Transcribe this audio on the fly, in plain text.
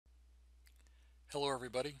Hello,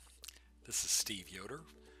 everybody. This is Steve Yoder.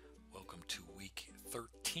 Welcome to week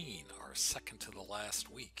 13, our second to the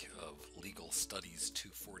last week of Legal Studies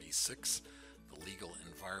 246, the legal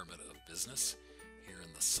environment of business, here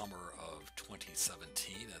in the summer of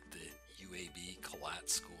 2017 at the UAB Collat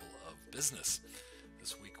School of Business.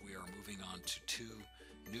 This week we are moving on to two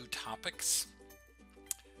new topics.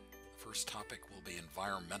 The first topic will be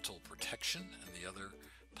environmental protection, and the other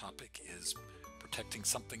topic is protecting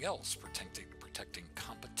something else, protecting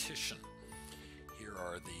competition. Here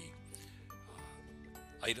are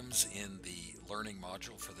the items in the learning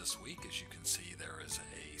module for this week. As you can see, there is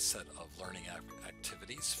a set of learning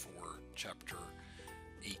activities for chapter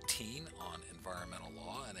 18 on environmental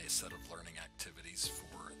law and a set of learning activities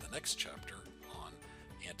for the next chapter on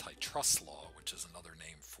antitrust law, which is another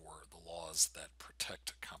name for the laws that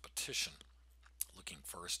protect competition. Looking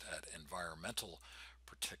first at environmental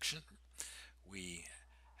protection, we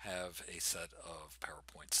have a set of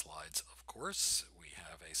PowerPoint slides, of course. We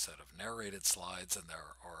have a set of narrated slides, and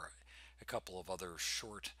there are a couple of other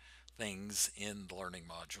short things in the learning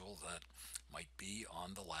module that might be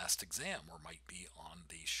on the last exam or might be on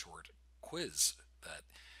the short quiz that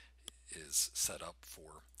is set up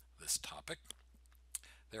for this topic.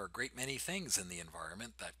 There are a great many things in the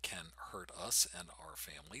environment that can hurt us and our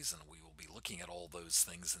families, and we will be looking at all those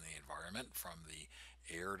things in the environment from the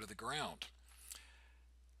air to the ground.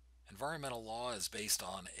 Environmental law is based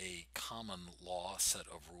on a common law set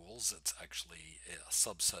of rules. It's actually a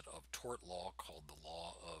subset of tort law called the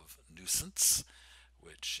law of nuisance,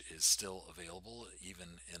 which is still available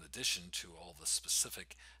even in addition to all the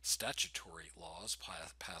specific statutory laws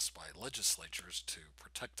passed by legislatures to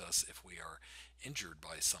protect us if we are injured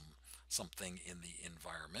by something in the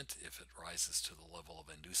environment. If it rises to the level of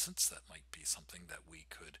a nuisance, that might be something that we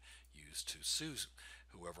could use to sue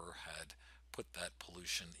whoever had put that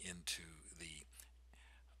pollution into the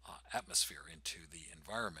atmosphere, into the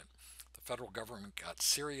environment. The federal government got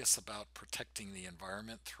serious about protecting the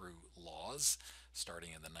environment through laws starting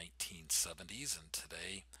in the 1970s, and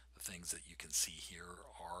today the things that you can see here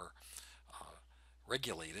are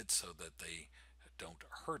regulated so that they don't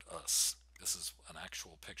hurt us. This is an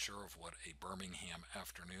actual picture of what a Birmingham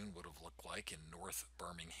afternoon would have looked like in North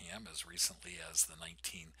Birmingham as recently as the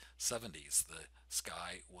 1970s. The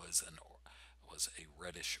sky was a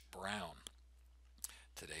reddish brown.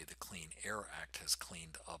 Today, the Clean Air Act has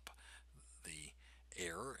cleaned up the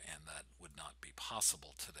air, and that would not be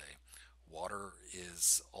possible today. Water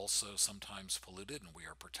is also sometimes polluted, and we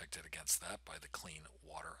are protected against that by the Clean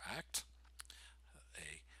Water Act.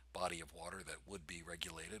 A body of water that would be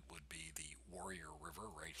regulated would be the Warrior River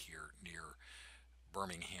right here near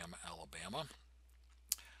Birmingham, Alabama.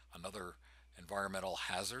 Another environmental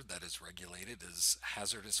hazard that is regulated is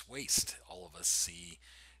hazardous waste. All of us see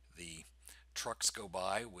the trucks go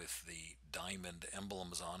by with the diamond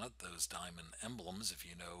emblems on it. Those diamond emblems, if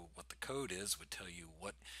you know what the code is, would tell you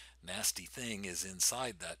what nasty thing is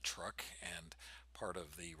inside that truck. And part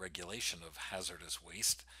of the regulation of hazardous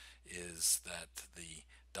waste is that the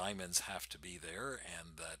diamonds have to be there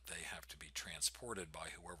and that they have to be transported by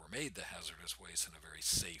whoever made the hazardous waste in a very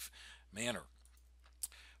safe manner.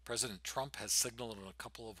 President Trump has signaled in a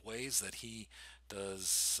couple of ways that he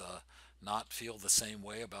does not feel the same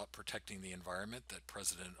way about protecting the environment that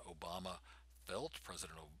President Obama felt.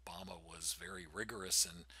 President Obama was very rigorous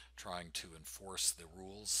in trying to enforce the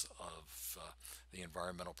rules of the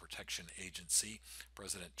Environmental Protection Agency.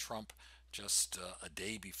 President Trump, just a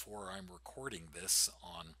day before I'm recording this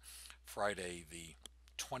on Friday the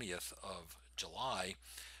 20th of July,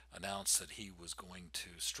 announced that he was going to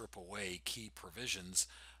strip away key provisions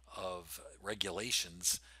of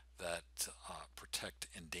regulations that protect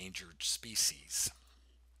endangered species.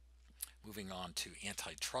 Moving on to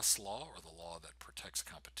antitrust law, or the law that protects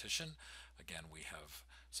competition. Again, we have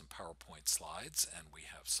some PowerPoint slides and we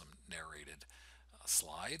have some narrated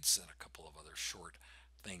slides and a couple of other short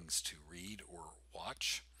things to read or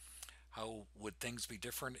watch. How would things be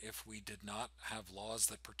different if we did not have laws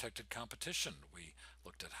that protected competition? We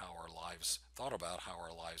looked at thought about how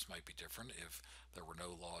our lives might be different if there were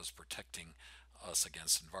no laws protecting us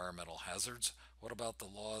against environmental hazards. What about the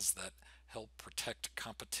laws that help protect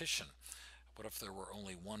competition? What if there were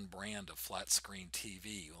only one brand of flat screen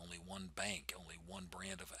TV, only one bank, only one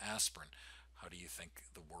brand of aspirin? How do you think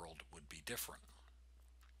the world would be different?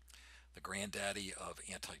 The granddaddy of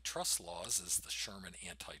antitrust laws is the Sherman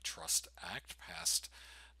Antitrust Act, passed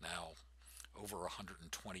now over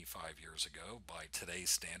 125 years ago. By today's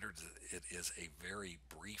standards, it is a very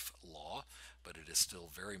brief law, but it is still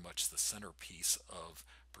very much the centerpiece of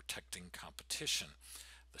protecting competition.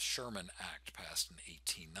 The Sherman Act, passed in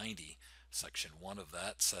 1890, Section 1 of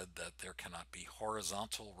that said that there cannot be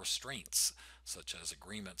horizontal restraints, such as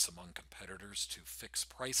agreements among competitors to fix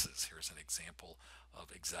prices. Here's an example of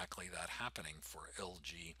exactly that happening for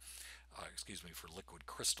for liquid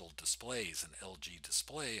crystal displays. An LG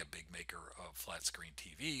display, a big maker of flat screen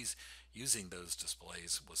TVs, using those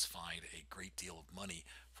displays was fined a great deal of money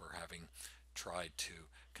for having tried to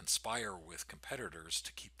conspire with competitors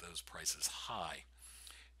to keep those prices high.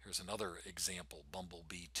 Here's another example.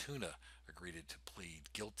 Bumblebee Tuna agreed to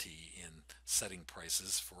plead guilty in setting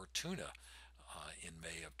prices for tuna in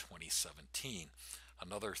May of 2017.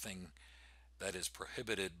 Another thing that is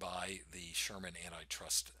prohibited by the Sherman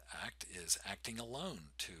Antitrust Act is acting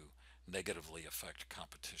alone to negatively affect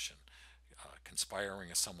competition. Conspiring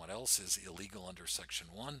with someone else is illegal under Section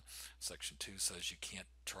 1. Section 2 says you can't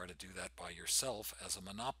try to do that by yourself as a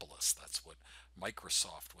monopolist. That's what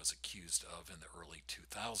Microsoft was accused of in the early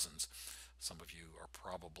 2000s. Some of you are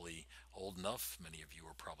probably old enough, many of you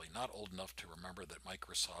are probably not old enough to remember that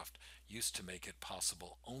Microsoft used to make it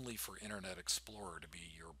possible only for Internet Explorer to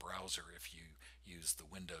be your browser if you use the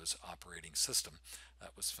Windows operating system.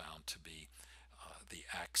 That was found to be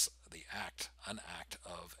an act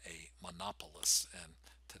of a monopolist, and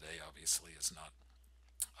today obviously is not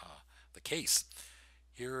the case.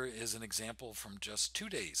 Here is an example from just 2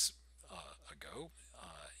 days ago.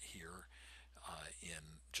 Here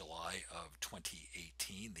in July of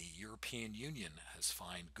 2018, the European Union has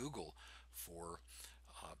fined Google for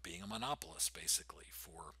being a monopolist, basically,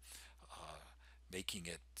 for making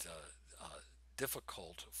it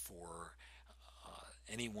difficult for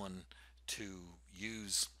anyone to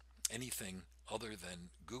use anything other than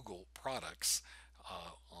Google products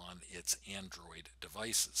on its Android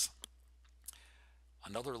devices.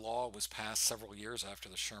 Another law was passed several years after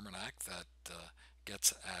the Sherman Act that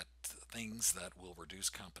gets at things that will reduce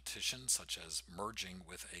competition, such as merging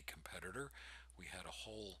with a competitor. We had a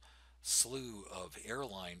whole slew of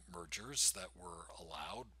airline mergers that were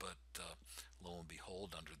allowed, but lo and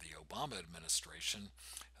behold, under the Obama administration,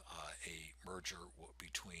 a merger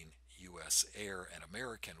between U.S. Air and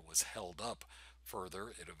American was held up further.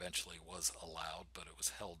 It eventually was allowed, but it was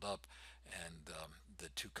held up, and the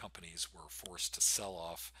two companies were forced to sell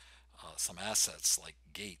off some assets like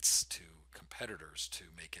gates to competitors to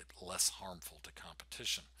make it less harmful to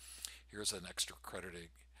competition. Here's an extra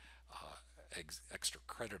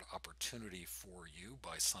credit opportunity for you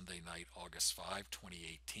by Sunday night, August 5,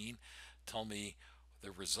 2018. Tell me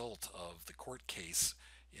the result of the court case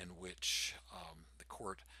in which the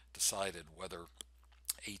court decided whether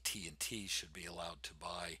AT&T should be allowed to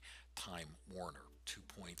buy Time Warner. 2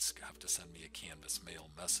 points, have to send me a Canvas mail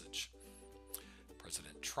message.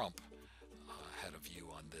 President Trump had a view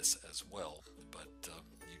on this as well, but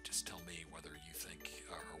you just tell me whether you think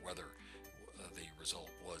or whether the result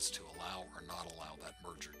was to allow or not allow that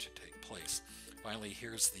merger to take place. Finally,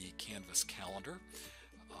 here's the Canvas calendar.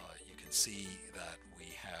 You can see that we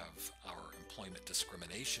have our employment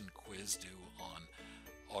discrimination quiz due on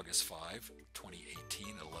August 5,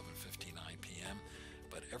 2018 at 11:59 p.m.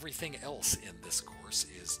 But everything else in this course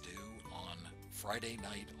is due on Friday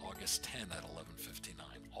night, August 10 at 11:59.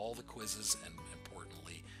 All the quizzes, and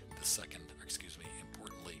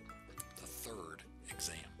importantly the third